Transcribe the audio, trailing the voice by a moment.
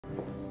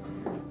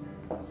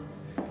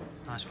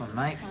Nice one,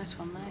 mate. Nice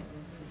one,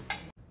 mate.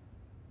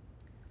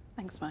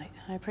 Thanks, mate.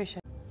 I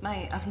appreciate it.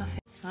 Mate, I've nothing.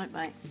 Right,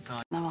 mate.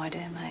 Right. No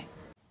idea, mate.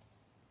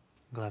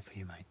 I'm glad for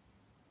you, mate.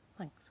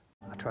 Thanks.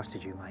 I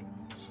trusted you, mate.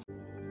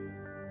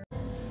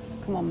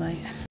 Come on, mate.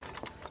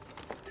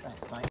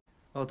 Thanks, mate.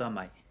 Well done,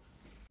 mate.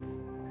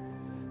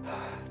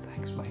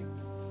 Thanks, mate.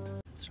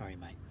 Sorry,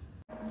 mate.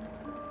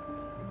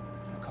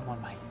 Come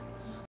on, mate.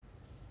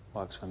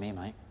 Works for me,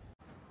 mate.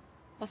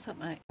 What's up,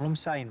 mate? All I'm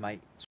saying,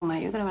 mate, Well,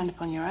 mate, you're going to end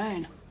up on your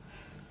own.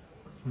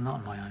 I'm not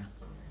on my own.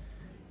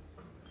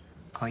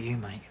 Quite you,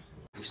 mate.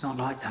 It's not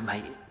like that,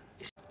 mate.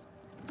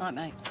 Right,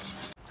 mate.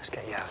 Let's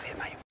get you out of here,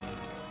 mate.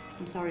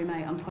 I'm sorry,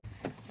 mate.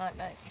 Right,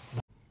 mate.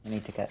 You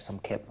need to get some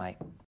kit, mate.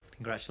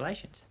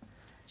 Congratulations.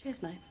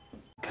 Cheers, mate.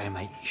 Okay,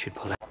 mate, you should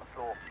pull out.